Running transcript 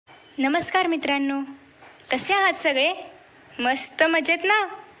नमस्कार मित्रांनो, कसे आहात सगळे? मस्त मजेत ना?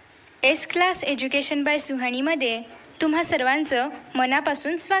 एस क्लास एज्युकेशन बाय सुहानीमध्ये तुम्हा सर्वांचं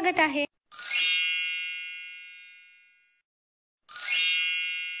मनापासून स्वागत आहे.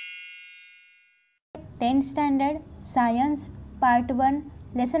 Tenth standard science part 1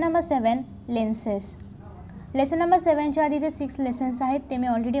 lesson number 7 lenses. Lesson number 7च्या आधी जे 6 लेसन्स आहेत ते मी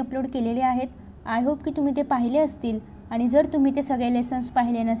ऑलरेडी अपलोड केलेले आहेत. आय होप की तुम्ही ते पाहिले असतील. आणि जर तुम्ही ते सगळे लेसन्स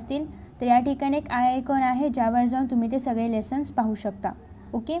पाहिले नसतील तर या ठिकाणी एक आय आयकॉन आहे ज्यावर जाऊन तुम्ही ते सगळे लेसन्स पाहू शकता.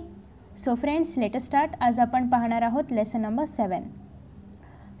 Okay, so friends, let us start. आज आपण पाहणार आहोत lesson number 7.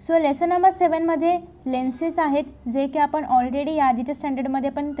 So lesson number 7मध्ये lenses आहेत जे की आपण ऑलरेडी या आधीच्या स्टँडर्डमध्ये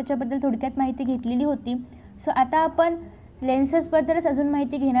पण त्याच्याबद्दल थोडक्यात माहिती घेतलेली होती. सो आता आपण लेन्सेसबद्दलच अजून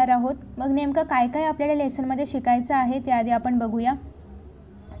माहिती घेणार आहोत. मग नेमकं काय काय आपल्याला लेसनमध्ये शिकायचं आहे ते आधी आपण बघूया.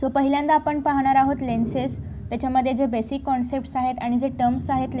 सो पहिल्यांदा आपण पाहणार आहोत लेन्सेस. त्याच्यामध्ये जे बेसिक कॉन्सेप्ट्स आहेत आणि जे टर्म्स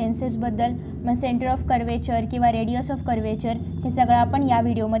आहेत लेन्सेसबद्दल, मग सेंटर ऑफ कर्वेचर किंवा रेडियस ऑफ कर्वेचर, हे सगळं आपण या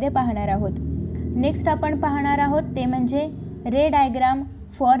व्हिडिओमध्ये पाहणार आहोत. नेक्स्ट आपण पाहणार आहोत ते म्हणजे रे डायग्राम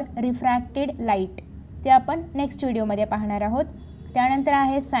फॉर रिफ्रॅक्टेड लाईट. ते आपण नेक्स्ट व्हिडिओमध्ये पाहणार आहोत. त्यानंतर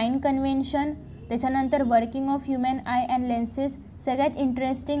आहे साइन कन्व्हेन्शन. त्याच्यानंतर working of human I and lenses. सगळ्यात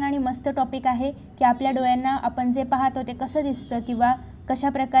इंटरेस्टिंग आणि मस्त टॉपिक आहे की आपल्या डोळ्यांना आपण जे पाहतो ते कसं दिसतं किंवा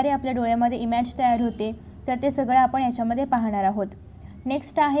कशाप्रकारे आपल्या डोळ्यामध्ये इमेज तयार होते, तर ते सगळं आपण याच्यामध्ये पाहणार आहोत.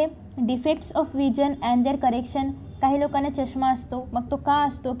 नेक्स्ट आहे defects of vision and there correction. काही लोकांना चष्मा असतो, मग तो का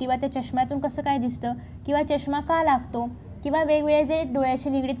असतो किंवा त्या चष्म्यातून कसं काय दिसतं किंवा चष्मा का लागतो किंवा वेगवेगळे जे डोळ्याशी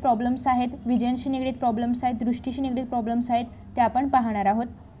निगडीत प्रॉब्लेम्स आहेत, विजनशी निगडीत प्रॉब्लेम्स आहेत, दृष्टीशी निगडीत प्रॉब्लेम्स आहेत, ते आपण पाहणार आहोत.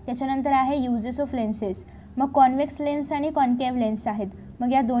 त्याच्यानंतर आहे युजेस ऑफ लेन्सेस. मग कॉन्व्हेक्स लेन्स आणि कॉन्केव्ह लेन्स आहेत.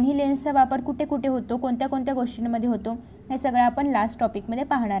 मग या दोन्ही लेन्सचा वापर कुठे कुठे होतो, कोणत्या कोणत्या गोष्टींमध्ये होतो, हे सगळं आपण लास्ट टॉपिकमध्ये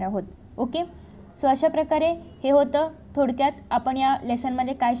पाहणार आहोत. ओके, सो अशा प्रकारे हे होतं थोडक्यात आपण या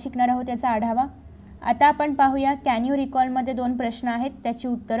लेसनमध्ये काय शिकणार आहोत याचा आढावा. आता आपण पाहूया कॅन यू रिकॉलमध्ये 2 प्रश्न आहेत, त्याची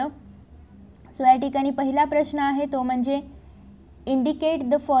उत्तरं. सो या ठिकाणी पहिला प्रश्न आहे तो म्हणजे indicate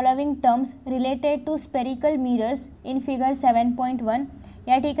the following terms related to spherical mirrors in figure 7.1.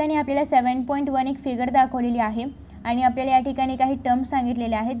 या ठिकाणी आपल्याला 7.1 एक फिगर दाखवलेली आहे आणि आपल्याला या ठिकाणी काही टर्म्स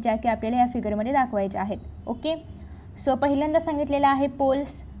सांगितलेले आहेत ज्या की आपल्याला या फिगरमध्ये दाखवायच्या आहेत. ओके, सो पहिल्यांदा सांगितलेलं आहे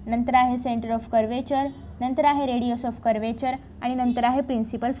पोल्स, नंतर आहे सेंटर ऑफ कर्वेचर, नंतर आहे रेडियस ऑफ कर्वेचर आणि नंतर आहे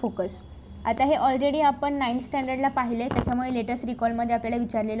प्रिन्सिपल फोकस. आता हे ऑलरेडी आपण 9th स्टँडर्डला पाहिले, त्याच्यामुळे लेटेस्ट रिकॉलमध्ये आपल्याला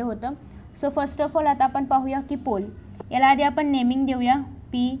विचारलेलं होतं. सो फर्स्ट ऑफ ऑल आता आपण पाहूया की पोल. याला आधी आपण नेमिंग देऊया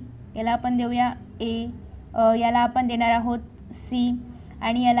पी, याला आपण देऊया ए, याला आपण देणार आहोत सी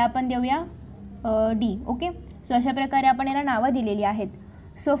आणि याला आपण देऊया डी. ओके, सो अशा प्रकारे आपण याला नावं दिलेली आहेत.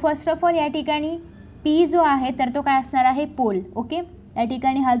 सो फर्स्ट ऑफ ऑल या ठिकाणी पी जो आहे तर तो काय असणार आहे, पोल. ओके, या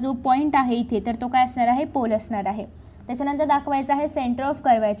ठिकाणी हा जो पॉईंट आहे इथे तर तो काय असणार आहे, पोल असणार आहे. त्याच्यानंतर दाखवायचा आहे centre of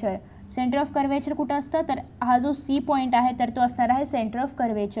curvature. Centre of curvature कुठं असतं तर हा जो सी पॉईंट आहे तर तो असणार आहे सेंटर ऑफ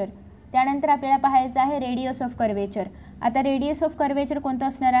कर्वेचर. त्यानंतर आपल्याला पाहायचं आहे रेडियस ऑफ कर्वेचर. आता रेडियस ऑफ कर्वेचर कोणतं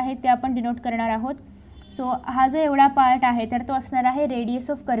असणार आहे ते आपण डिनोट करणार आहोत. सो हा जो एवढा पार्ट आहे तर तो असणार आहे रेडियस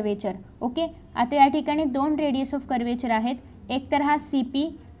ऑफ कर्वेचर. ओके, आता या ठिकाणी 2 रेडियस ऑफ कर्वेचर आहेत. एक तर हा सी पी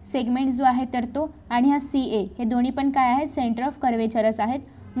सेगमेंट जो आहे तर तो आणि हा सी ए, हे दोन्ही पण काय आहेत, सेंटर ऑफ कर्वेचरच आहेत.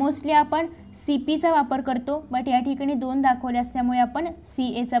 मोस्टली आपण सी पीचा वापर करतो, बट या ठिकाणी 2 दाखवले असल्यामुळे आपण सी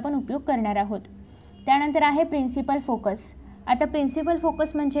एचा पण उपयोग करणार आहोत. त्यानंतर आहे प्रिन्सिपल फोकस. आता प्रिन्सिपल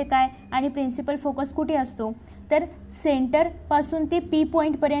फोकस म्हणजे काय आणि प्रिन्सिपल फोकस कुठे असतो तर सेंटरपासून ते पी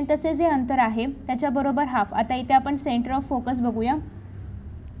पॉईंटपर्यंतचे जे अंतर आहे त्याच्याबरोबर हाफ. आता इथे आपण सेंटर ऑफ फोकस बघूया.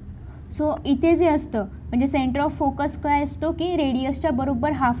 सो इथे जे असतं म्हणजे सेंटर ऑफ फोकस काय असतो की रेडियसच्या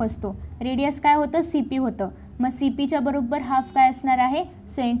बरोबर हाफ असतो. रेडियस काय होतं, सी पी होतं. मग सी पीच्या बरोबर हाफ काय असणार आहे,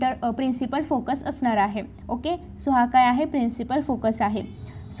 प्रिन्सिपल फोकस असणार आहे. ओके, सो हा काय आहे, प्रिन्सिपल फोकस आहे.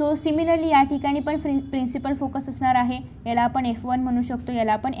 सो सिमिलरली या ठिकाणी पण प्रिन्सिपल फोकस असणार आहे. याला आपण F1 म्हणू शकतो,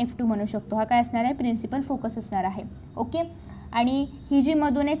 याला आपण F2 म्हणू शकतो. हा काय असणार आहे, प्रिन्सिपल फोकस असणार आहे. ओके, आणि ही जी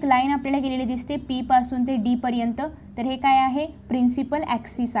मधून एक लाईन आपल्याला गेलेली दिसते पी पासून ते डी पर्यंत, तर हे काय आहे, प्रिन्सिपल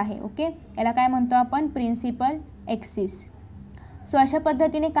ॲक्सिस आहे. ओके, याला काय म्हणतो आपण, प्रिन्सिपल ॲक्सिस. सो अशा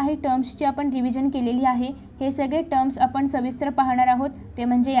पद्धतीने काही टर्म्सची आपण रिव्हिजन केलेली आहे. हे सगळे टर्म्स आपण सविस्तर पाहणार आहोत, ते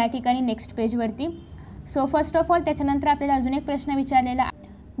म्हणजे या ठिकाणी नेक्स्ट पेजवरती. सो फर्स्ट ऑफ ऑल त्याच्यानंतर आपल्याला अजून एक प्रश्न विचारलेला.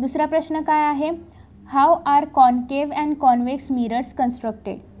 दुसरा प्रश्न काय आहे, how are concave and convex mirrors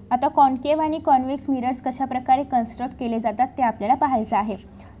constructed. आता कॉन्केव्ह आणि कॉन्व्हेक्स मिरर्स कशाप्रकारे कन्स्ट्रक्ट केले जातात ते आपल्याला पाहायचं आहे.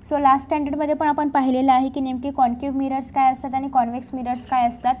 सो लास्ट स्टँडर्डमध्ये पण आपण पाहिलेलं आहे की नेमके कॉन्केव्ह मिरर्स काय असतात आणि कॉन्व्हेक्स मिरर्स काय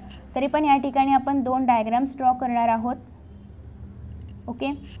असतात. तरी पण या ठिकाणी आपण 2 डायग्राम्स ड्रॉ करणार आहोत.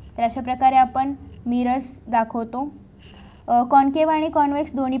 ओके, तर अशा प्रकारे आपण मिरर्स दाखवतो. कॉन्केव्ह आणि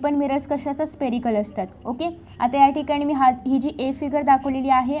कॉन्वेक्स दोन्ही पण मिरर्स कशाचा स्पेरिकल असतात. ओके, आता या ठिकाणी मी ही जी ए फिगर दाखवलेली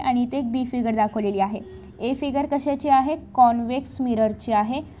आहे आणि इथे एक बी फिगर दाखवलेली आहे. ए फिगर कशाची आहे, कॉन्वेक्स मिररची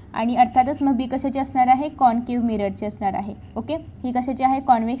आहे आणि अर्थातच मग बी कशाची असणार आहे, कॉन्केव्ह मिररची असणार आहे. ओके, ही कशाची आहे,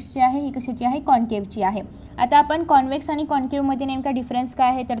 कॉन्वेक्सची आहे, ही कशाची आहे, कॉन्केव्हची आहे. आता आपण कॉन्वेक्स आणि कॉन्केव्हमध्ये नेमका डिफरन्स काय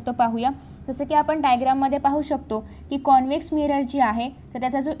आहे तर तो पाहूया. जसं की आपण डायग्राममध्ये पाहू शकतो की कॉन्वेक्स मिरर जी आहे तर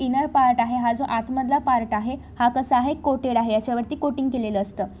त्याचा जो इनर पार्ट आहे, हा जो आतमधला पार्ट आहे हा कसा आहे, कोटेड आहे, याच्यावरती कोटिंग केलेलं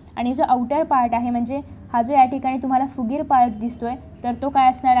असतं. आणि जो आउटर पार्ट आहे म्हणजे हा जो या ठिकाणी तुम्हाला फुगीर पार्ट दिसतोय तर तो काय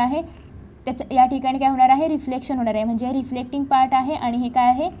असणार आहे, त्याच्या या ठिकाणी काय होणार आहे, रिफ्लेक्शन होणार आहे. म्हणजे रिफ्लेक्टिंग पार्ट आहे आणि हे काय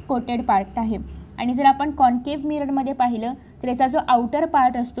आहे, कोटेड पार्ट आहे. आणि जर आपण कॉन्केव्ह मिररमध्ये पाहिलं तर याचा जो आउटर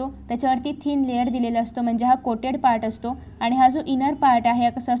पार्ट असतो त्याच्यावरती थिन लेअर दिलेला असतो म्हणजे हा कोटेड पार्ट असतो आणि हा जो इनर पार्ट आहे हा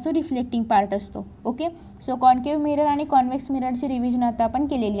कसा असतो, रिफ्लेक्टिंग पार्ट असतो. ओके, सो कॉन्केव्ह मिरर आणि कॉन्वेक्स मिररची रिव्हिजन आता आपण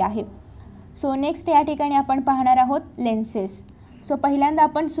केलेली आहे. सो नेक्स्ट या ठिकाणी आपण पाहणार आहोत लेन्सेस. सो पहिल्यांदा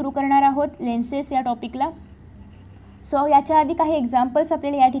आपण सुरू करणार आहोत लेन्सेस या टॉपिकला. सो याच्या आधी काही एक्झाम्पल्स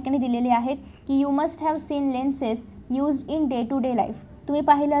आपल्याला या ठिकाणी दिलेले आहेत की you must have seen lenses used in day to day life. तुम्ही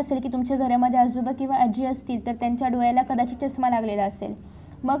पाहिलं असेल की तुमच्या घरामध्ये आजोबा किंवा आजी असतील तर त्यांच्या डोळ्याला कदाचित चष्मा लागलेला असेल,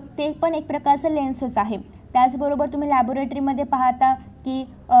 मग ते पण एक प्रकारचं लेन्सच आहे. त्याचबरोबर तुम्ही लॅबोरेटरीमध्ये पाहता की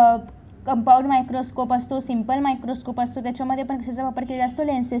कंपाऊंड मायक्रोस्कोप असतो, सिम्पल मायक्रोस्कोप असतो, त्याच्यामध्ये पण कशाचा वापर केलेला असतो,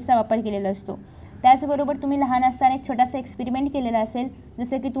 लेन्सेसचा वापर केलेला असतो. त्याचबरोबर तुम्ही लहान असताना एक छोटासा एक्सपेरिमेंट केलेला असेल,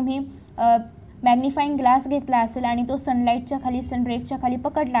 जसं की तुम्ही मॅग्निफाईंग ग्लास घेतला असेल आणि तो सनलाईटच्या खाली, सनरेजच्या खाली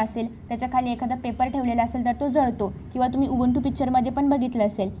पकडला असेल, त्याच्या खाली एखादा पेपर ठेवलेला असेल तर तो जळतो. किंवा तुम्ही उबंटू पिक्चरमध्ये पण बघितलं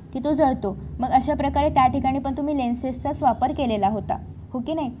असेल की तो जळतो. मग अशा प्रकारे त्या ठिकाणी पण तुम्ही लेन्सेसचाच वापर केलेला होता, हो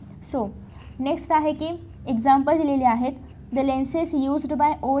की नाही. सो नेक्स्ट आहे की एक्झाम्पल दिलेले आहेत. The lenses used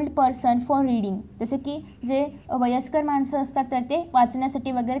by old person for reading. जसे की जे वयस्कर माणसं असतात तर ते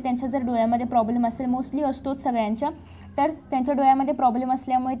वाचण्यासाठी वगैरे, त्यांच्या जर डोळ्यामध्ये प्रॉब्लेम असेल, मोस्टली असतोच सगळ्यांच्या, तर त्यांच्या डोळ्यामध्ये प्रॉब्लेम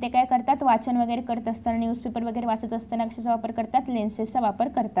असल्यामुळे ते काय करतात, वाचन वगैरे करत असताना, न्यूजपेपर वगैरे वाचत असताना कशाचा वापर करतात, लेन्सेसचा वापर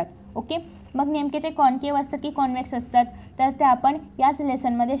करतात. ओके, मग नेमके ते कॉन्केव्ह असतात की कॉन्वेक्स असतात तर ते आपण याच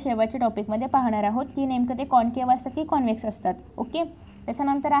लेसनमध्ये शेवटच्या टॉपिकमध्ये पाहणार आहोत की नेमकं ते कॉन्केव्ह असतात की कॉन्वेक्स असतात. ओके,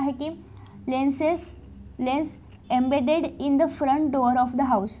 त्याच्यानंतर आहे की lens embedded in the front door of the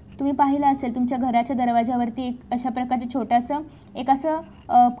house. तुम्ही पाहिलं असेल तुमच्या घराच्या दरवाजावरती एक अशा प्रकारचे छोटंसं एक असं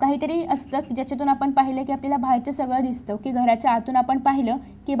काहीतरी असतं की ज्याच्यातून आपण पाहिलं की आपल्याला बाहेरचं सगळं दिसतं, की घराच्या आतून आपण पाहिलं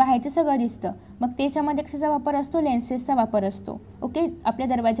की बाहेरचं सगळं दिसतं. मग त्याच्यामध्ये कशाचा वापर असतो, लेन्सेसचा वापर असतो. ओके, आपल्या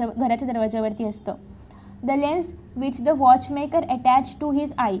घराच्या दरवाजावरती असतं. The lens which the वॉचमेकर attach to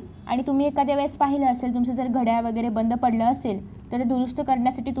his I. आणि तुम्ही एखाद्या वेळेस पाहिलं असेल तुमचं जर घड्याळ वगैरे बंद पडलं असेल तर ते दुरुस्त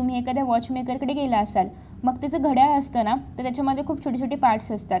करण्यासाठी तुम्ही एखाद्या वॉचमेकरकडे गेला असाल, मग त्याचं घड्याळ असतं ना तर त्याच्यामध्ये खूप छोटे छोटे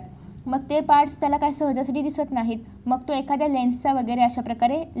पार्ट्स असतात. मग ते पार्ट्स त्याला काय सहजासहजी दिसत नाहीत, मग तो एखाद्या लेन्सचा वगैरे अशा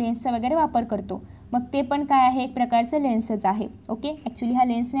प्रकारे लेन्सचा वगैरे वापर करतो. मग ते पण काय आहे, एक प्रकारचं लेन्सच आहे. ओके, ॲक्च्युली हा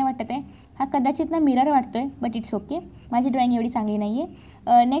लेन्स नाही वाटत आहे, हा कदाचित ना मिरर वाटतो आहे, बट इट्स ओके, माझी ड्रॉइंग एवढी चांगली नाही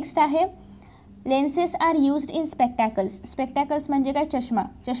आहे. नेक्स्ट आहे lenses R used in spectacles. Spectacles म्हणजे काय, चष्मा.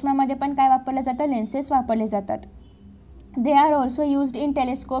 चष्म्यामध्ये पण काय वापरलं जातं, लेन्सेस वापरले जातात. They are also used in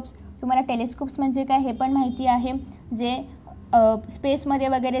telescopes. तुम्हाला टेलिस्कोप्स म्हणजे काय हे पण माहिती आहे, जे स्पेसमध्ये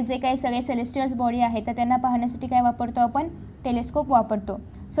वगैरे जे काही सगळे सेलेस्टियल्स बॉडी आहेत तर त्यांना पाहण्यासाठी काय वापरतो आपण, टेलिस्कोप वापरतो.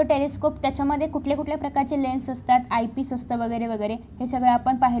 सो टेलिस्कोप त्याच्यामध्ये कुठल्या प्रकारचे लेन्स असतात, आयपीस असतं वगैरे वगैरे, हे सगळं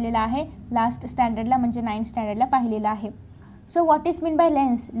आपण पाहिलेलं आहे लास्ट स्टँडर्डला म्हणजे 9th स्टँडर्डला पाहिलेलं आहे. So what is mean by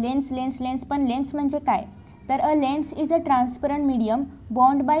lens. Lens पण लेन्स म्हणजे काय तर a lens is a transparent medium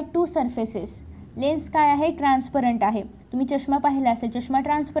bond by two surfaces. Lens काय आहे, ट्रान्सपरंट आहे. तुम्ही चष्मा पाहिला असेल, चष्मा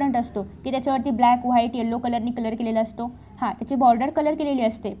ट्रान्सपरंट असतो की त्याच्यावरती ब्लॅक, व्हाईट, येलो कलरनी कलर केलेला असतो. हां, त्याची बॉर्डर कलर केलेली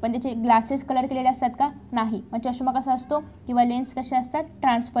असते पण त्याचे ग्लासेस कलर केलेले असतात का, नाही. मग चष्मा कसा असतो किंवा लेन्स कसे असतात,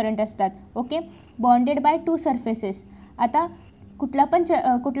 ट्रान्सपरंट असतात. Okay, bonded by two surfaces. आता कुठला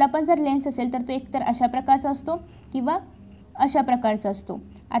पण जर लेन्स असेल तर तो एकतर अशा प्रकारचा असतो किंवा अशा प्रकारचा असतो.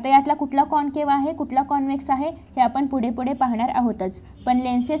 आता यातला कुठला कॉन्केव्ह आहे, कुठला कॉन्वेक्स आहे हे आपण पुढे पाहणार आहोतच. पण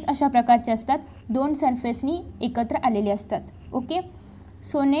लेन्सेस अशा प्रकारचे असतात, दोन सरफेसनी एकत्र आलेले असतात. Okay,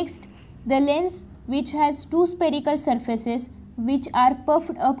 so next the lens which has to spherical surfaces which are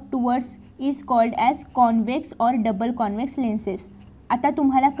puffed up towards is called as convex or double convex lenses. आता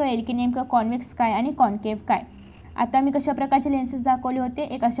तुम्हाला कळेल की नेमकं कॉन्वेक्स काय आणि कॉन्केव्ह काय. आता मी कशा प्रकारचे लेन्सेस दाखवले होते,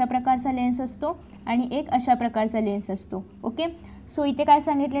 एक अशा प्रकारचा लेन्स असतो आणि एक अशा प्रकारचा लेन्स असतो. ओके, सो इथे काय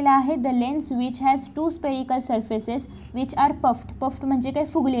सांगितलेलं आहे, the lens which has to spherical surfaces which are puffed म्हणजे काय,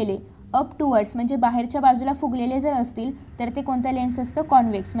 फुगलेले, अप टुवर्ड्स म्हणजे बाहेरच्या बाजूला फुगलेले जर असतील तर ते कोणता लेन्स असतं,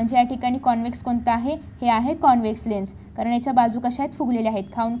 कॉन्वेक्स. म्हणजे या ठिकाणी कॉन्वेक्स कोणता आहे, हे आहे कॉन्वेक्स लेन्स, कारण याच्या बाजू कशा आहेत, फुगलेल्या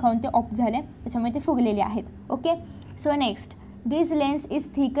आहेत, खाऊन ते ऑफ झाले त्याच्यामुळे ते फुगलेले आहेत. Okay, so next this lens is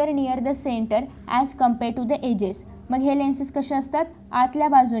thicker near the centre as compare to the edges. मग हे लेन्सेस कसे असतात, आतल्या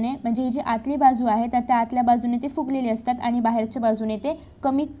बाजूने, म्हणजे ही जी आतली बाजू आहे तर त्या आतल्या बाजूने ते फुगलेले असतात आणि बाहेरच्या बाजूने ते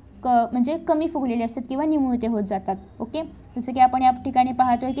कमी फुगलेले असतात किंवा निमुळते होत जातात. ओके, जसं की आपण या ठिकाणी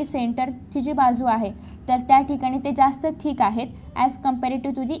पाहतोय की सेंटरची जी बाजू आहे तर त्या ठिकाणी ते जास्त थिक आहेत ॲज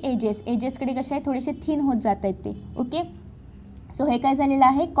कम्पॅरेटिव्ह टू दी एजेसकडे कसे आहे थोडेसे थिन होत जात आहेत ते. ओके, सो हे काय झालेलं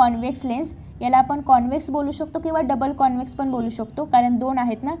आहे, कॉन्व्हेक्स लेन्स. याला आपण कॉन्व्हेक्स बोलू शकतो किंवा डबल कॉन्व्हेक्स पण बोलू शकतो, कारण दोन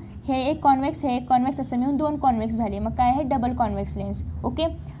आहेत ना, हे एक कॉन्व्हेक्स असं मिळून दोन कॉन्व्हेक्स झाले, मग काय आहे डबल कॉन्व्हेक्स लेन्स. ओके,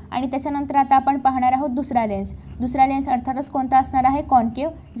 आणि त्याच्यानंतर आता आपण पाहणार आहोत दुसरा लेन्स अर्थातच कोणता असणार आहे,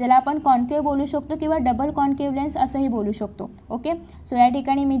 कॉन्केव्ह, ज्याला आपण कॉन्केव्ह बोलू शकतो किंवा डबल कॉन्केव्ह लेन्स असंही बोलू शकतो. ओके, सो या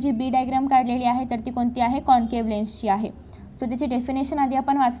ठिकाणी मी जी बी डायग्राम काढलेली आहे तर ती कोणती आहे, कॉन्केव्ह लेन्सची आहे. सो त्याची डेफिनेशन आधी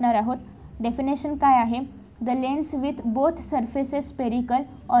आपण वाचणार आहोत. डेफिनेशन काय आहे, the lens with both surfaces spherical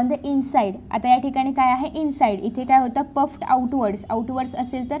on the inside. आता या ठिकाणी काय आहे, इनसाइड, इथे काय होतं पफ्ड आउटवर्ड्स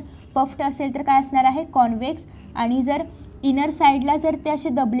असेल तर, पफ्ड असेल तर काय असणार आहे, कॉन्व्हेक्स. आणि जर इनर साईडला जर ते असे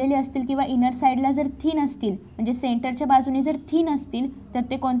दबलेले असतील किंवा इनर साईडला जर थिन असतील, म्हणजे सेंटरच्या बाजूने जर थिन असतील तर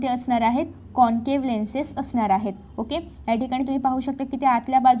ते कोणते असणार आहेत, कॉन्केव्ह लेन्सेस असणार आहेत. ओके, या ठिकाणी तुम्ही पाहू शकता की ते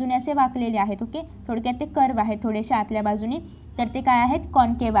आतल्या बाजूने असे वाकलेले आहेत. ओके, थोडक्यात ते कर्व आहेत थोडेसे आतल्या बाजूने, तर ते काय आहेत,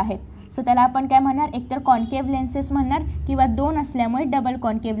 कॉन्केव्ह आहेत. सो त्याला आपण काय म्हणणार, एकतर कॉन्केव्ह लेन्सेस म्हणणार किंवा दोन असल्यामुळे डबल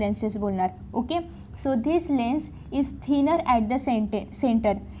कॉन्केव्ह लेन्सेस बोलणार. Okay, so this lens is thinner at the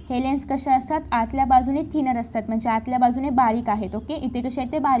centre. हे लेन्स कसे असतात, आतल्या बाजूने थिनर असतात, म्हणजे आतल्या बाजूने बारीक आहेत. ओके, इथे कसे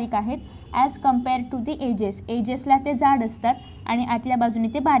आहेत ते बारीक आहेत ॲज कम्पेअर टू दी एजेसला ते जाड असतात आणि आतल्या बाजूने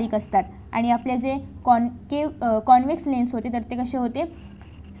ते बारीक असतात. आणि आपले जे कॉन्व्हेक्स लेन्स होते तर ते कसे होते,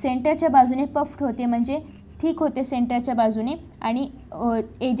 सेंटरच्या बाजूने पफ्ड होते, म्हणजे थिक होते सेंटरच्या बाजूने आणि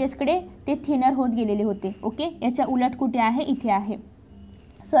एजेसकडे ते थिनर होत गेलेले होते. ओके, याच्या उलट कुठे आहे, इथे आहे.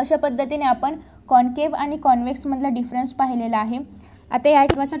 सो अशा पद्धतीने आपण कॉन्केव्ह आणि कॉन्व्हेक्समधला डिफरन्स पाहिलेला आहे. आता या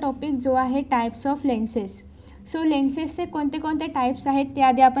ठिकाणचा टॉपिक जो आहे टाईप्स ऑफ लेन्सेस. सो लेन्सेसचे कोणते कोणते टाईप्स आहेत ते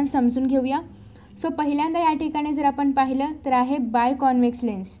आधी आपण समजून घेऊया. सो पहिल्यांदा या ठिकाणी जर आपण पाहिलं तर आहे bye convex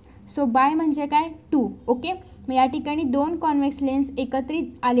lens. So bye म्हणजे काय, टू. ओके, मग या ठिकाणी दोन कॉन्व्हेक्स लेन्स एकत्रित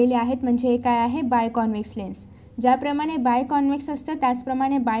आलेले आहेत, म्हणजे हे काय आहे, बाय कॉन्व्हेक्स लेन्स. ज्याप्रमाणे बाय कॉन्व्हेक्स असतं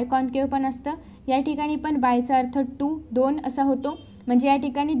त्याचप्रमाणे बाय कॉन्केव्ह पण असतं. या ठिकाणी पण बायचा अर्थ टू, दोन असा होतो, म्हणजे या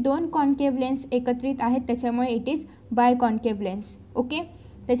ठिकाणी दोन कॉन्केव्ह लेन्स एकत्रित आहेत, त्याच्यामुळे it is by concave lens. Okay,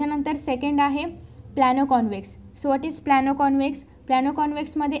 त्याच्यानंतर सेकंड आहे प्लॅनो convex. So what is प्लॅनो convex. प्लॅनो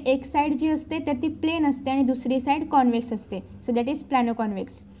कॉन्व्हेक्समध्ये एक साईड जी असते तर ती प्लेन असते आणि दुसरी साईड कॉन्व्हेक्स असते. So that is प्लॅनो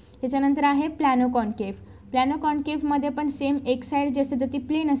convex. त्याच्यानंतर आहे प्लॅनो कॉन्केव्ह. प्लॅनो कॉन्केव्हमध्ये पण सेम एक साईड जी असते तर ती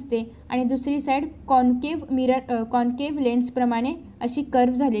प्लेन असते आणि दुसरी साईड कॉन्केव्ह लेन्सप्रमाणे अशी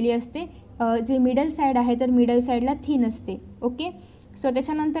कर्व झालेली असते. जे मिडल साईड आहे तर मिडल साईडला थिन असते. ओके, सो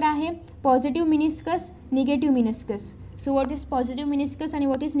त्याच्यानंतर आहे positive meniscus, negative meniscus. So what is positive meniscus आणि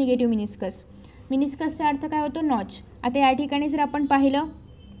व्हॉट इज निगेटिव्ह मिनिस्कस. मिनिस्कसचा अर्थ काय होतो, नॉच. आता या ठिकाणी जर आपण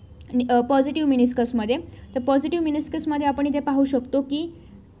पाहिलं पॉझिटिव्ह मिनिस्कसमध्ये, तर पॉझिटिव्ह मिनिस्कसमध्ये आपण इथे पाहू शकतो की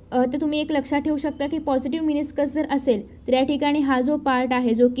तर तुम्ही एक लक्षात ठेवू शकता की पॉझिटिव्ह मिनिस्कस जर असेल तर या ठिकाणी हा जो पार्ट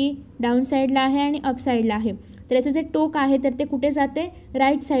आहे जो की डाऊन साईडला आहे आणि अप साईडला आहे, तर याचं जे टोक आहे तर ते कुठे जाते,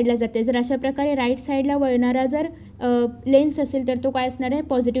 राईट साईडला जाते. जर अशा प्रकारे राईट साईडला वळणारा जर लेन्स असेल तर तो काय असणार आहे,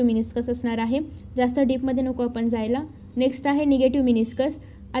 पॉझिटिव्ह मिनिस्कस असणार आहे. जास्त डीपमध्ये नको आपण जायला. नेक्स्ट आहे निगेटिव्ह मिनिस्कस.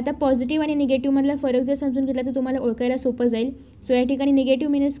 आता पॉझिटिव्ह आणि निगेटिव्हमधला फरक जर समजून घेतला तर तुम्हाला ओळखायला सोपं जाईल. सो या ठिकाणी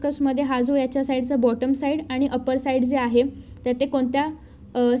निगेटिव्ह मिनिस्कसमध्ये हा जो याच्या साईडचा बॉटम साईड आणि अपर साईड जे आहे तर ते कोणत्या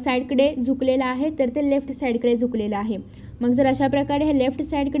साईडकडे झुकलेला आहे, तर ते लेफ्ट साईडकडे झुकलेलं आहे. मग जर अशा प्रकारे हे लेफ्ट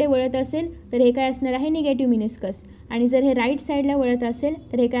साईडकडे वळत असेल तर हे काय असणार आहे, निगेटिव्ह मिनिस्कस. आणि जर हे राईट साईडला वळत असेल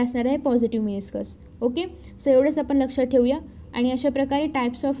तर हे काय असणार आहे, पॉझिटिव्ह मिनिस्कस. ओके, सो एवढंच आपण लक्षात ठेवूया. आणि अशा प्रकारे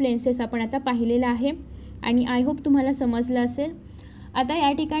टाईप्स ऑफ लेन्सेस आपण आता पाहिलेलं आहे आणि आय होप तुम्हाला समजलं असेल. आता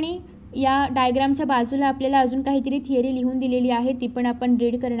या ठिकाणी या डायग्रामच्या बाजूला आपल्याला अजून काहीतरी थिअरी लिहून दिलेली आहे, ती पण आपण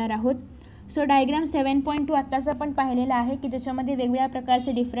रीड करणार आहोत. सो डायग्राम 7.2 आत्ताच आपण पाहिलेलं आहे की ज्याच्यामध्ये वेगवेगळ्या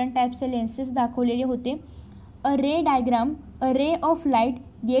प्रकारचे डिफरंट टाईप्सचे लेन्सेस दाखवलेले होते. अ रे diagram, a ray of light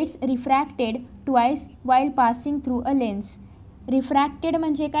gates refracted twice while passing through a lens. Refracted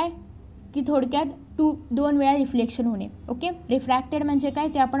म्हणजे काय की थोडक्यात दोन वेळा रिफ्लेक्शन होणे. ओके, रिफ्रॅक्टेड म्हणजे काय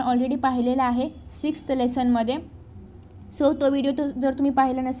ते आपण ऑलरेडी पाहिलेलं आहे 6th लेसनमध्ये. सो तो व्हिडिओ जर तुम्ही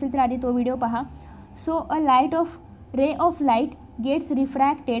पाहिला नसेल तर आधी तो व्हिडिओ पहा. So a ray of light gates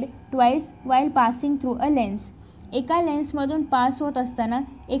refracted twice while passing through a lens. एका लेन्समधून पास होत असताना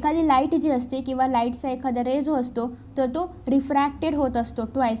एखादी लाईट जी असते किंवा लाईटचा एखादा रे जो असतो तर तो रिफ्रॅक्टेड होत असतो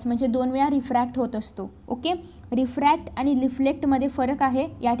ट्वाइस, म्हणजे दोन वेळा रिफ्रॅक्ट होत असतो. ओके, रिफ्रॅक्ट आणि रिफ्लेक्टमध्ये फरक आहे.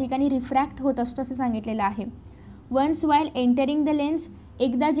 या ठिकाणी रिफ्रॅक्ट होत असतो असं सांगितलेलं आहे. Once while entering the lens,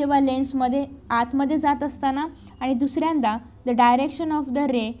 एकदा जेव्हा लेन्समध्ये आतमध्ये जात असताना, आणि दुसऱ्यांदा the direction of the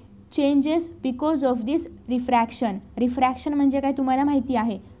ray changes because of this refraction. Refraction म्हणजे काय तुम्हाला माहिती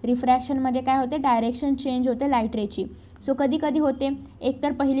आहे. रिफ्रॅक्शनमध्ये काय होते, डायरेक्शन चेंज होते लाईट रेची. सो कधी कधी होते,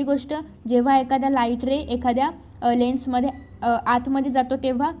 एकतर पहिली गोष्ट जेव्हा एखादा लाईट रे एखाद्या लेन्समध्ये आतमध्ये जातो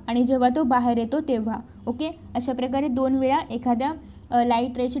तेव्हा, आणि जेव्हा तो बाहेर येतो तेव्हा. ओके, अशा प्रकारे 2 वेळा एखाद्या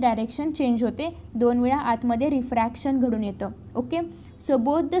लाईट रेची डायरेक्शन चेंज होते, 2 वेळा आतमध्ये रिफ्रॅक्शन घडून येतं. Okay, so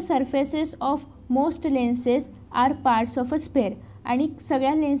both the surfaces of most lenses R parts of a spare. आणि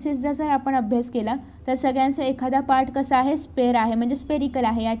सगळ्या लेन्सेसचा जर आपण अभ्यास केला तर सगळ्यांचा एखादा पार्ट कसा आहे, स्पेअर आहे, म्हणजे स्पेरिकल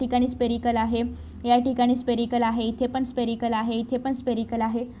आहे. या ठिकाणी स्पेरिकल आहे, या ठिकाणी स्पेरिकल आहे, इथे पण स्पेरिकल आहे, इथे पण स्पेरिकल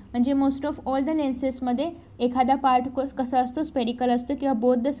आहे. म्हणजे मोस्ट ऑफ ऑल द लेन्सेसमध्ये एखादा पार्ट कसा असतो, स्पेरिकल असतो, किंवा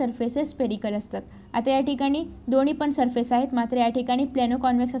बोथ द सर्फेसेस स्पेरिकल असतात. आता या ठिकाणी दोन्ही पण सर्फेस आहेत, मात्र या ठिकाणी प्लॅनो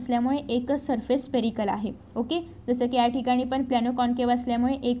कॉन्व्हेक्स असल्यामुळे एकच सर्फेस स्पेरिकल आहे. ओके, जसं की या ठिकाणी पण प्लॅनो कॉन्केव्ह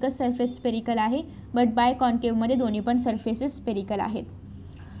असल्यामुळे एकच सर्फेस स्पेरिकल आहे, बट बाय कॉन्केव्हमध्ये दोन्ही पण सर्फेसेस स्पेरिकल आहेत.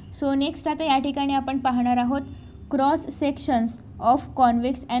 सो नेक्स्ट आता या ठिकाणी आपण पाहणार आहोत cross sections of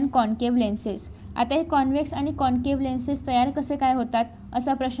convex and concave lenses. आता हे कॉन्व्हेक्स आणि कॉन्केव्ह लेन्सेस तयार कसे काय होतात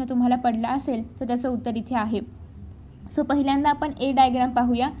असा प्रश्न तुम्हाला पडला असेल तर त्याचं उत्तर इथे आहे. सो पहिल्यांदा आपण ए डायग्राम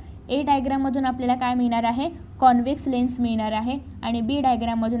पाहूया. ए डायग्राममधून आपल्याला काय मिळणार आहे, कॉन्व्हेक्स लेन्स मिळणार आहे, आणि बी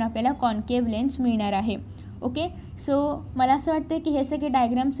डायग्राममधून आपल्याला कॉन्केव्ह लेन्स मिळणार आहे. ओके, सो मला असं वाटतं की हे सगळे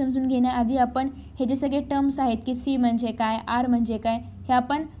डायग्राम समजून घेण्याआधी आपण हे जे सगळे टर्म्स आहेत की सी म्हणजे काय, आर म्हणजे काय, हे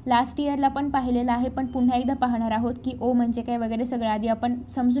आपण लास्ट इयरला पण पाहिलेलं आहे, पण पुन्हा एकदा पाहणार आहोत की ओ म्हणजे काय वगैरे सगळं आधी आपण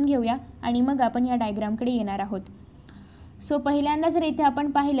समजून घेऊया आणि मग आपण या डायग्रामकडे येणार आहोत. सो पहिल्यांदा जर इथे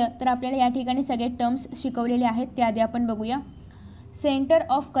आपण पाहिलं तर आपल्याला या ठिकाणी सगळे टर्म्स शिकवलेले आहेत, त्याआधी आपण बघूया. Centre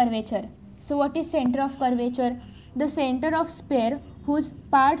of curvature. So what is centre of curvature? The centre of spare whose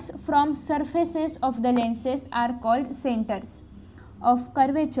parts from surfaces of the lenses are called centers of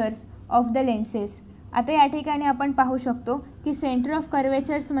curvatures of the lenses. आता या ठिकाणी आपण पाहू शकतो की सेंटर ऑफ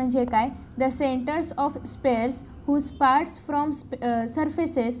कर्वेचर्स म्हणजे काय, the centres of spares whose parts from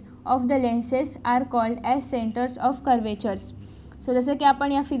surfaces of the lenses are called as centers of curvatures. So जसं की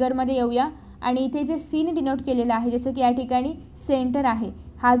आपण या फिगरमध्ये येऊया आणि इथे जे सीने डिनोट केलेलं आहे, जसं की या ठिकाणी सेंटर आहे,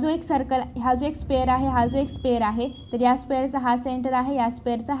 हा जो एक सर्कल, हा जो एक स्पेअर आहे, हा जो एक स्पेअर आहे, तर या स्पेअरचा हा सेंटर आहे, या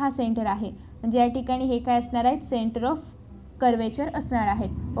स्पेअरचा हा सेंटर आहे, म्हणजे या ठिकाणी हे काय असणार आहेत, सेंटर ऑफ कर्वेचर असणार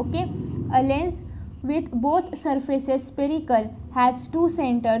आहेत. Okay, a lens with both surfaces spherical has 2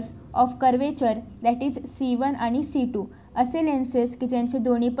 centres of curvature that is C1 आणि C2. असे लेन्सेस की ज्यांचे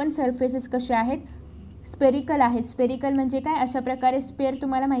दोन्ही पण सर्फेसेस कसे आहेत, स्पेरिकल आहेत. स्पेरिकल म्हणजे काय, अशा प्रकारे स्पेअर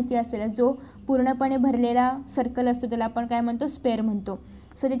तुम्हाला माहिती असेल, जो पूर्णपणे भरलेला सर्कल असतो त्याला आपण काय म्हणतो, स्पेअर म्हणतो.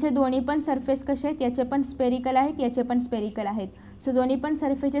 सो त्याचे दोन्ही पण सरफेस कसे आहेत, याचे पण स्पेरिकल आहेत, याचे पण स्पेरिकल आहेत. सो दोन्ही पण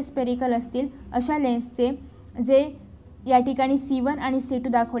सरफेसेस स्पेरिकल असतील अशा लेन्सचे जे या ठिकाणी C1 आणि C2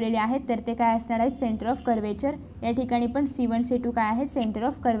 दाखवलेले आहेत तर ते काय असणार आहेत, सेंटर ऑफ कर्वेचर. या ठिकाणी पण C1 C2 काय आहेत, सेंटर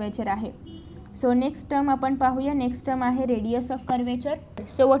ऑफ कर्वेचर आहे. सो नेक्स्ट टर्म आपण पाहूया. नेक्स्ट टर्म आहे radius of curvature.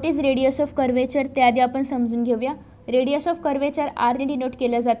 So what is radius of curvature ते आधी आपण समजून घेऊया. रेडियस ऑफ कर्वेचर आरने डिनोट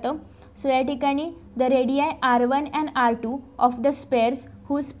केलं जातं. सो या ठिकाणी the रेडियाय R1 and R2 of the spares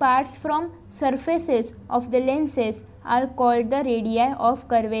whose parts from surfaces of the lenses are called the radii of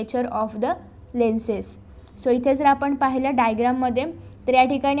curvature of the lenses. So इथे जर आपण पाहिलं डायग्राममध्ये तर या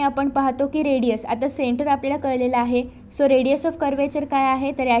ठिकाणी आपण पाहतो की रेडियस, आता सेंटर आपल्याला कळलेलं आहे. सो रेडियस ऑफ कर्वेचर काय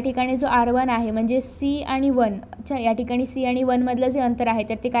आहे, तर या ठिकाणी जो R1 आहे म्हणजे C आणि 1 या ठिकाणी C आणि 1 मधलं जे अंतर आहे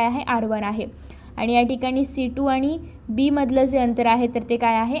तर ते काय आहे, R1 आहे. आणि या ठिकाणी C2 आणि B मधलं जे अंतर आहे तर ते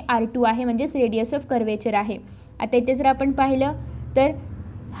काय आहे, R2 आहे, म्हणजेच रेडियस ऑफ कर्वेचर आहे. आता इथे जर आपण पाहिलं तर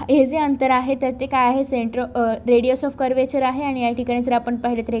हे जे अंतर आहे तर ते काय आहे, रेडियस ऑफ कर्वेचर आहे. आणि या ठिकाणी जर आपण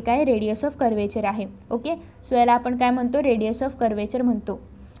पाहिलं तर हे काय, रेडियस ऑफ कर्वेचर आहे. ओके, सो याला आपण काय म्हणतो, रेडियस ऑफ कर्वेचर म्हणतो.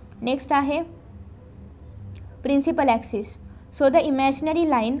 नेक्स्ट आहे principal axis. So the imaginary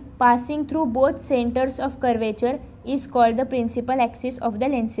line passing through both centres of curvature is called the principal axis of the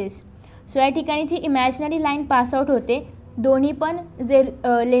lenses. So या ठिकाणी जी इमॅजिनरी लाईन पास आउट होते, दोन्ही पण जे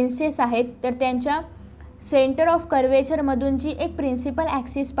लेन्सेस आहेत तर त्यांच्या सेंटर ऑफ कर्वेचरमधून जी एक प्रिन्सिपल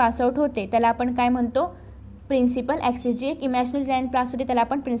ॲक्सिस पासआउट होते त्याला आपण काय म्हणतो, प्रिन्सिपल ॲक्सिस. जी एक इमॅजिनरी लाईन पास होते त्याला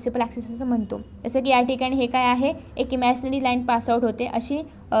आपण प्रिन्सिपल ॲक्सिस असं म्हणतो. जसं की या ठिकाणी हे काय आहे, एक इमॅजिनरी लाईन पासआउट होते. अशी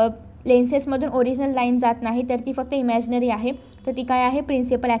लेन्सेसमधून ओरिजिनल लाईन जात नाही तर ती फक्त इमॅजिनरी आहे, तर ती काय आहे,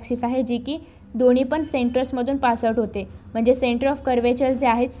 प्रिन्सिपल ॲक्सिस आहे, जी की दोन्ही पण सेंटर्समधून पासआउट होते. म्हणजे सेंटर ऑफ कर्वेचर जे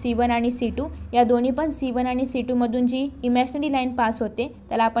आहेत C1 आणि C2, या दोन्ही पण C1 आणि C2मधून जी इमॅजिनरी लाईन पास होते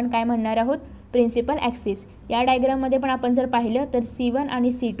त्याला आपण काय म्हणणार आहोत, प्रिन्सिपल ॲक्सिस. या डायग्राममध्ये पण आपण जर पाहिलं तर C1 आणि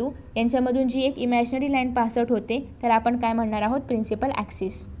C2 यांच्यामधून जी एक इमॅजिनरी लाईन पासआउट होते त्याला आपण काय म्हणणार आहोत, प्रिन्सिपल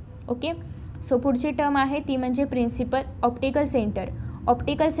ॲक्सिस. ओके, सो पुढची टर्म आहे ती म्हणजे principal optical centre.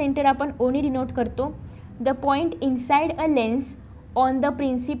 Optical centre आपण ओनी डिनोट करतो. The point inside a lens on the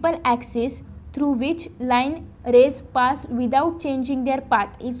principal axis through which line raise pass without changing there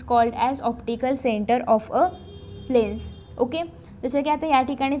path is called as optical centre of a lens. Okay, जसं की आता या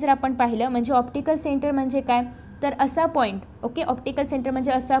ठिकाणी जर आपण पाहिलं म्हणजे ऑप्टिकल सेंटर म्हणजे काय तर असा पॉईंट. ओके, ऑप्टिकल सेंटर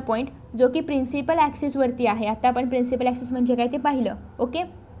म्हणजे असा पॉईंट जो की प्रिन्सिपल ॲक्सिसवरती आहे. आता आपण प्रिन्सिपल ॲक्सिस म्हणजे काय ते पाहिलं. ओके,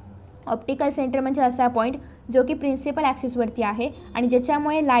 ऑप्टिकल सेंटर म्हणजे असा पॉईंट जो की प्रिन्सिपल ॲक्सिसवरती आहे आणि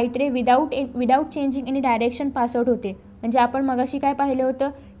ज्याच्यामुळे लाईट रे without changing any direction pass out होते. म्हणजे आपण मगाशी काय पाहिलं होतं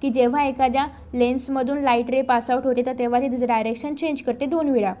की जेव्हा एखाद्या लेन्समधून लाईट रे पासआउट होते तर तेव्हा ते तिचं डायरेक्शन चेंज करते 2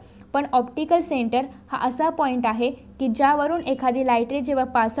 वेळा. पण ऑप्टिकल सेंटर हा असा पॉईंट आहे की ज्यावरून एखादी लाईट रे जेव्हा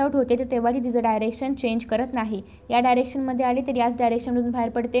पासआउट होते तर तेव्हा ती तिचं डायरेक्शन चेंज करत नाही. या डायरेक्शनमध्ये आली तर याच डायरेक्शनमधून बाहेर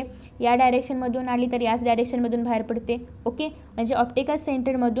पडते, या डायरेक्शनमधून आली तर याच डायरेक्शनमधून बाहेर पडते. ओके, म्हणजे ऑप्टिकल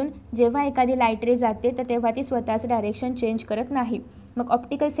सेंटरमधून जेव्हा एखादी लाईट रे जाते तर तेव्हा ती स्वतःचं डायरेक्शन चेंज करत नाही. मग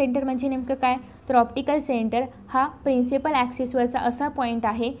ऑप्टिकल सेंटर म्हणजे नेमकं काय तर ऑप्टिकल सेंटर हा प्रिन्सिपल ॲक्सिसवरचा असा पॉईंट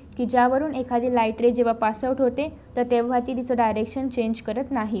आहे की ज्यावरून एखादी लाईट रे जेव्हा पासआउट होते तर तेव्हा ती तिचं डायरेक्शन चेंज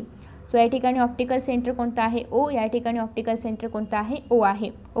करत नाही. सो या ठिकाणी ऑप्टिकल सेंटर कोणता आहे ओ, या ठिकाणी ऑप्टिकल सेंटर कोणता आहे ओ आहे.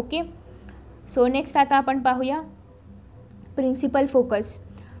 ओके, सो नेक्स्ट आता आपण पाहूया principal focus.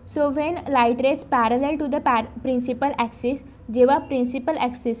 So when light rays parallel to the principal axis, जेव्हा प्रिन्सिपल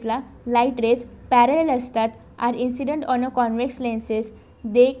ॲक्सिसला लाईट रेज पॅरलल असतात R incident on a convex lenses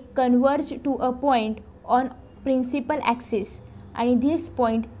they converge to a point on principal axis आणि this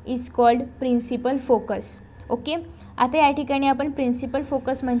point is called principal focus. Okay, आता या ठिकाणी आपण principal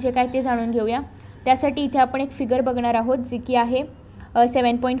focus म्हणजे काय ते जाणून घेऊया. त्यासाठी इथे आपण एक फिगर बघणार आहोत जी की आहे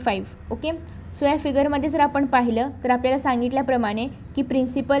 7.5. ओके, सो या फिगरमध्ये जर आपण पाहिलं तर आपल्याला सांगितल्याप्रमाणे की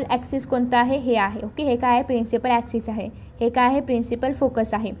प्रिन्सिपल ॲक्सिस कोणता आहे हे आहे. ओके, हे काय आहे प्रिन्सिपल ॲक्सिस आहे, हे काय आहे प्रिन्सिपल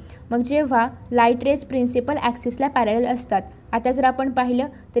फोकस आहे. मग जेव्हा लाईट रेज प्रिन्सिपल ॲक्सिसला पॅरलल असतात, आता जर आपण पाहिलं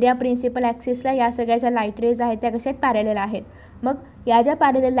तर या प्रिन्सिपल ॲक्सिसला या सगळ्या ज्या लाईट रेज आहेत त्या कशात पॅरलल आहेत. मग या ज्या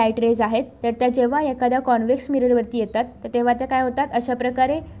पॅरलल लाईट रेज आहेत तर त्या जेव्हा एखाद्या कॉन्व्हेक्स मिररवरती येतात तर तेव्हा त्या काय होतात अशा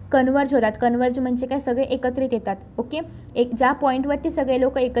प्रकारे कन्वर्ज होतात. कन्वर्ज म्हणजे काय सगळे एकत्रित येतात. ओके, एक ज्या पॉईंटवरती सगळे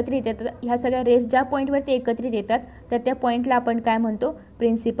लोक एकत्रित येतात, ह्या सगळ्या रेज ज्या पॉईंटवरती एकत्रित येतात तर त्या पॉईंटला आपण काय म्हणतो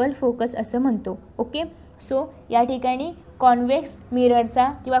प्रिन्सिपल फोकस असं म्हणतो. ओके, सो या ठिकाणी कॉन्व्हेक्स मिररचा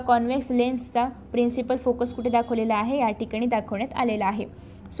किंवा कॉन्व्हेक्स लेन्सचा प्रिन्सिपल फोकस कुठे दाखवलेला आहे या ठिकाणी दाखवण्यात आलेला आहे.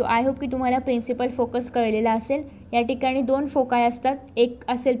 सो आय होप की तुम्हाला प्रिन्सिपल फोकस कळलेला असेल. या ठिकाणी 2 फोकाय असतात, एक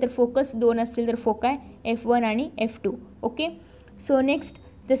असेल तर फोकस, 2 असतील तर फोकाय F1 आणि F2. ओके, सो नेक्स्ट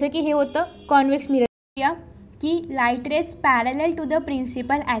जसं की हे होतं कॉन्व्हेक्स मिरर या की light rays parallel to the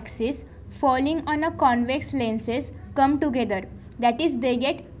principal axis falling on a convex lenses come together that is they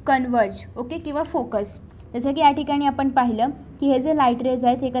get converge. Okay, किंवा फोकस. जसं की या ठिकाणी आपण पाहिलं की हे जे लाईट रेज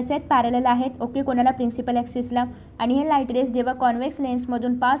आहेत हे कसे आहेत पॅरलल आहेत. ओके, कोणाला प्रिन्सिपल ॲक्सिसला. आणि हे लाईट रेज जेव्हा कॉन्व्हेक्स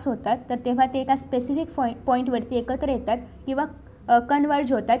लेन्समधून पास होतात तर तेव्हा ते एका स्पेसिफिक पॉईंटवरती एकत्र येतात किंवा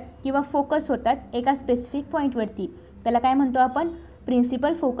कन्वर्ज होतात किंवा फोकस होतात एका स्पेसिफिक पॉईंटवरती. त्याला काय म्हणतो आपण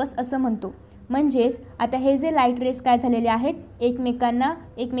प्रिन्सिपल फोकस असं म्हणतो. म्हणजेच आता हे जे लाईट रेज काय झालेले आहेत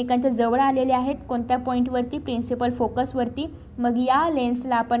एकमेकांच्या जवळ आलेले आहेत कोणत्या पॉईंटवरती प्रिन्सिपल फोकसवरती. मग या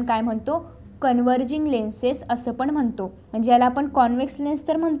लेन्सला आपण काय म्हणतो कन्वर्जिंग लेन्सेस असं पण म्हणतो. म्हणजे याला आपण कॉन्व्हेक्स लेन्स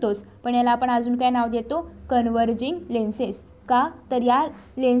तर म्हणतोच पण याला आपण अजून काय नाव देतो कन्वर्जिंग लेन्सेस. का तर या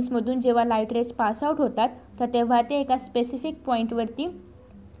लेन्समधून जेव्हा लाईट रेज पासआउट होतात तर तेव्हा ते एका स्पेसिफिक पॉईंटवरती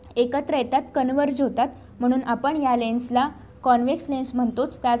एकत्र येतात, कन्वर्ज होतात, म्हणून आपण या लेन्सला कॉन्व्हेक्स लेन्स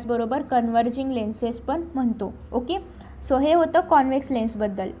म्हणतोच, त्याचबरोबर कन्वर्जिंग लेन्सेस पण म्हणतो. ओके, सो हे होतं कॉन्व्हेक्स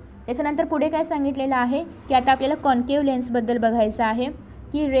लेन्सबद्दल. त्याच्यानंतर पुढे काय सांगितलेलं आहे की आता आपल्याला कॉन्केव्ह लेन्सबद्दल बघायचं आहे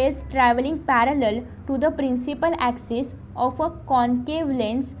की raise travelling parallel to the principal axis of a concave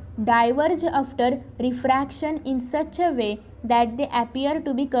lens diverge after refraction in such a way that they appear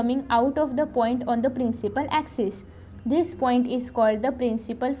to be coming out of the point on the principal axis. This point is called the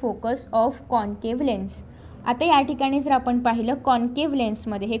principal focus of concave lens. आता या ठिकाणी जर आपण पाहिलं concave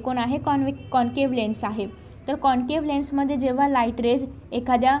लेन्समध्ये हे कोण आहे concave lens आहे. तर कॉन्केव्ह लेन्समध्ये जेव्हा लाईट रेज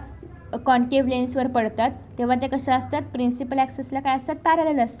एखाद्या कॉन्केव्ह लेन्सवर पडतात तेव्हा त्या कशा असतात प्रिन्सिपल ॲक्सिसला काय असतात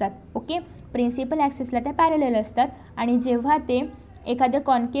पॅरलल असतात. ओके, प्रिन्सिपल ॲक्सिसला त्या पॅरलल असतात आणि जेव्हा ते एखाद्या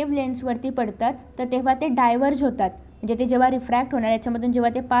कॉन्केव्ह लेन्सवरती पडतात तर तेव्हा ते डायवर्ज होतात. म्हणजे ते जेव्हा रिफ्रॅक्ट होणार याच्यामधून जेव्हा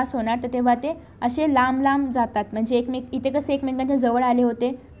ते पास होणार तर तेव्हा ते असे लांब लांब जातात. म्हणजे इथे कसे एकमेकांच्या जवळ आले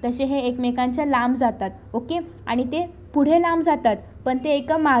होते तसे हे एकमेकांच्या लांब जातात. ओके, आणि ते पुढे लांब जातात पण ते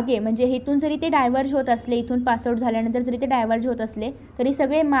एका मागे म्हणजे इथून जरी ते डायवर्ज होत असले, इथून पासआउट झाल्यानंतर जरी ते डायवर्ज होत असले तरी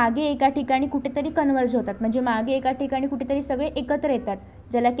सगळे मागे एका ठिकाणी कुठेतरी कन्वर्ज होतात. म्हणजे मागे एका ठिकाणी कुठेतरी सगळे एकत्र येतात,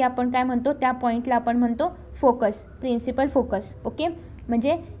 ज्याला की आपण काय म्हणतो त्या पॉईंटला आपण म्हणतो फोकस, प्रिन्सिपल फोकस. ओके,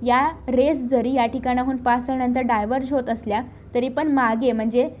 म्हणजे या रेस जरी या ठिकाणाहून पास झाल्यानंतर डायवर्ज होत असल्या तरी पण मागे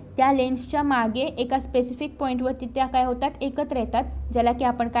म्हणजे त्या लेन्सच्या मागे एका स्पेसिफिक पॉईंटवरती त्या काय होतात, एकत्र येतात, ज्याला की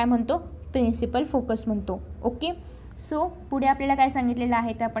आपण काय म्हणतो, प्रिन्सिपल फोकस म्हणतो. ओके. सो पुढे आपल्याला काय सांगितलेलं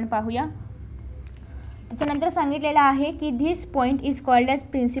आहे ते आपण पाहूया. त्याच्यानंतर सांगितलेलं आहे की this point is called as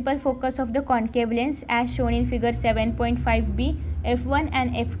principal focus of the concave lens as shown in figure 7.5b. F1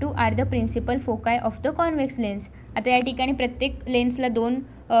 and F2 R the principal फोकाय of the convex lens. आता या ठिकाणी प्रत्येक लेन्सला दोन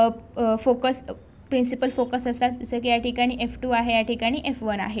प्रिन्सिपल फोकस असतात, जसं की या ठिकाणी F2 आहे, या ठिकाणी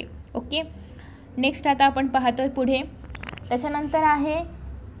F1 आहे. ओके. नेक्स्ट आता आपण पाहतोय पुढे. त्याच्यानंतर आहे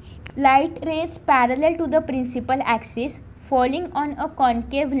light rays parallel to the principal axis falling on a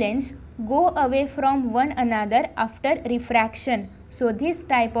concave lens go away from one another after refraction. So this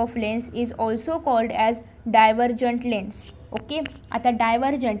type of lens is also called as divergent lens. Okay. आता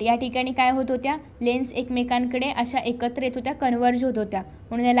divergent या ठिकाणी काय होत होत्या, lens एकमेकांकडे अशा एकत्र येत होत्या, कन्वर्ज होत होत्या,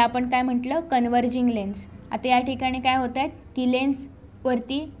 म्हणून याला आपण काय म्हटलं, कन्वर्जिंग लेन्स. आता या ठिकाणी काय होत आहेत की लेन्स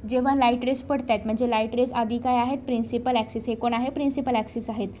वरती जेव्हा लाईट रेस पडत आहेत, म्हणजे लाईट रेस आधी काय आहेत, प्रिन्सिपल ॲक्सिस, हे कोण आहे, प्रिन्सिपल ॲक्सिस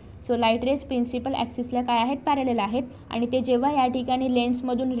आहेत. सो लाईट रेस प्रिन्सिपल ॲक्सिसला काय आहेत, पॅरलल आहेत, आणि ते जेव्हा या ठिकाणी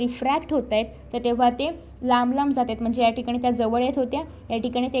लेन्समधून रिफ्रॅक्ट होत आहेत तर तेव्हा ते लांब लांब जात आहेत, म्हणजे या ठिकाणी त्या जवळ येत होत्या, या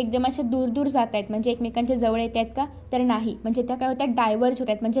ठिकाणी ते एकदम अशा दूर दूर जात आहेत, म्हणजे एकमेकांच्या जवळ येत आहेत का, तर नाही, म्हणजे त्या काय होत आहेत, डायव्हर्ज होत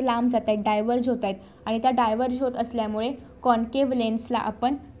आहेत, म्हणजे लांब जात आहेत, डायव्हर्ज होत आहेत. आणि त्या डायव्हर्ज होत असल्यामुळे कॉन्केव्ह लेन्सला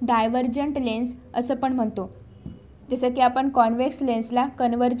आपण डायव्हर्जंट लेन्स असं पण म्हणतो. जसं की आपण कॉन्व्हेक्स लेन्सला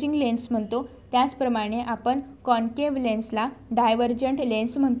कन्वर्जिंग लेन्स म्हणतो, त्याचप्रमाणे आपण कॉन्केव्ह लेन्सला डायव्हर्जंट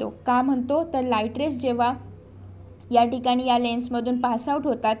लेन्स म्हणतो. का म्हणतो, तर लाईट रेस जेव्हा या ठिकाणी या लेन्समधून पासआउट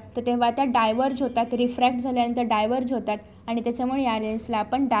होतात तर तेव्हा त्या डायव्हर्ज होतात, रिफ्रॅक्ट झाल्यानंतर डायव्हर्ज होतात, आणि त्याच्यामुळे या लेन्सला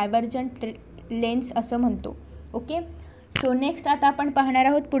आपण डायव्हर्जंट लेन्स असं म्हणतो. ओके. सो नेक्स्ट आता आपण पाहणार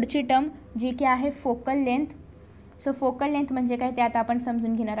आहोत पुढची टर्म, जी की आहे focal length. So focal length म्हणजे काय ते आता आपण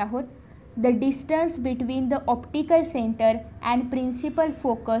समजून घेणार आहोत. The distance between the optical center and principal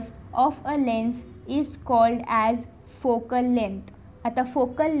focus of a lens is called as focal length. आता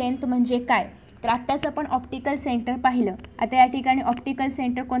फोकल लेंथ म्हणजे काय, तर आत्ताच आपण ऑप्टिकल सेंटर पाहिलं. आता या ठिकाणी ऑप्टिकल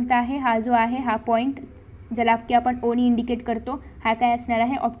सेंटर कोणता आहे, हा जो आहे हा पॉईंट ज्याला की आपण ओनी इंडिकेट करतो, हा काय असणार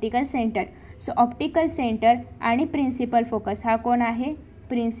आहे, optical centre. So optical centre आणि प्रिन्सिपल फोकस हा कोण आहे,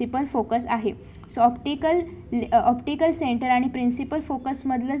 प्रिन्सिपल फोकस आहे. सो ऑप्टिकल सेंटर आणि प्रिन्सिपल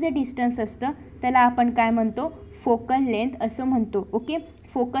फोकसमधलं जे डिस्टन्स असतं त्याला आपण काय म्हणतो, फोकल लेंथ असं म्हणतो. ओके.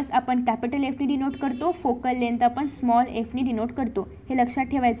 फोकस आपण कॅपिटल एफनी डिनोट करतो, फोकल लेंथ आपण स्मॉल एफनी डिनोट करतो. हे लक्षात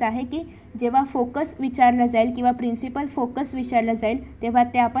ठेवायचं आहे की जेव्हा फोकस विचारलं जाईल किंवा प्रिन्सिपल फोकस विचारलं जाईल तेव्हा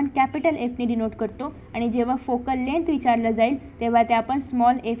ते आपण कॅपिटल एफनी डिनोट करतो, आणि जेव्हा फोकल लेंथ विचारलं जाईल तेव्हा ते आपण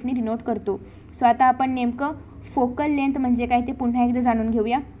स्मॉल एफनी डिनोट करतो. सो आता आपण नेमकं फोकल लेंथ म्हणजे काय ते पुन्हा एकदा जाणून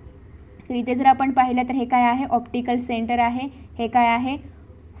घेऊया. तर इथे जर आपण पाहिलं तर हे काय आहे, ऑप्टिकल सेंटर आहे, हे काय आहे,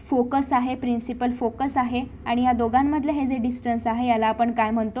 फोकस आहे, प्रिन्सिपल फोकस आहे, आणि या दोघांमधलं हे जे डिस्टन्स आहे याला आपण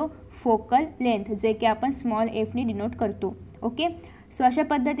काय म्हणतो, फोकल लेंथ, जे की आपण स्मॉल एफनी डिनोट करतो. ओके. सो अशा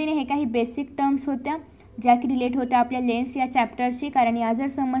पद्धतीने हे काही बेसिक टर्म्स होत्या ज्या की रिलेट होत्या आपल्या लेन्स या चॅप्टरशी, कारण या जर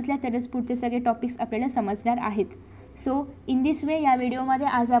समजल्या तरच पुढचे सगळे टॉपिक्स आपल्याला समजणार आहेत. सो इन दिस वे या व्हिडिओमध्ये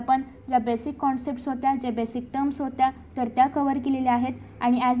आज आपण ज्या बेसिक कॉन्सेप्ट्स होत्या, ज्या बेसिक टर्म्स होत्या तर त्या कवर केलेल्या आहेत,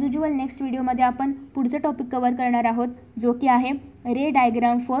 आणि ॲज युज्युअल नेक्स्ट व्हिडिओमध्ये आपण पुढचा टॉपिक कवर करणार आहोत जो की आहे रे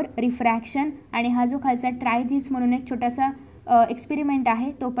डायग्राम फॉर रिफ्रॅक्शन, आणि हा जो खालचा ट्राय धिस म्हणून एक छोटासा एक्सपेरिमेंट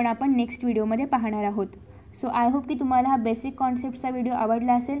आहे तो पण आपण नेक्स्ट व्हिडिओमध्ये पाहणार आहोत. सो आय होप की तुम्हाला हा बेसिक कॉन्सेप्टचा व्हिडिओ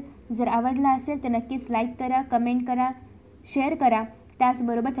आवडला असेल. जर आवडला असेल तर नक्कीच लाईक करा, कमेंट करा, शेअर करा,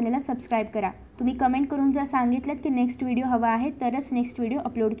 त्याचबरोबर चॅनलला सबस्क्राईब करा. तुम्ही कमेंट करून जर सांगितलं की नेक्स्ट व्हिडिओ हवा आहे तरच नेक्स्ट व्हिडिओ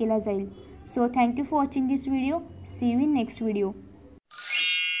अपलोड केला जाईल. So thank you for watching this video. C you in next video.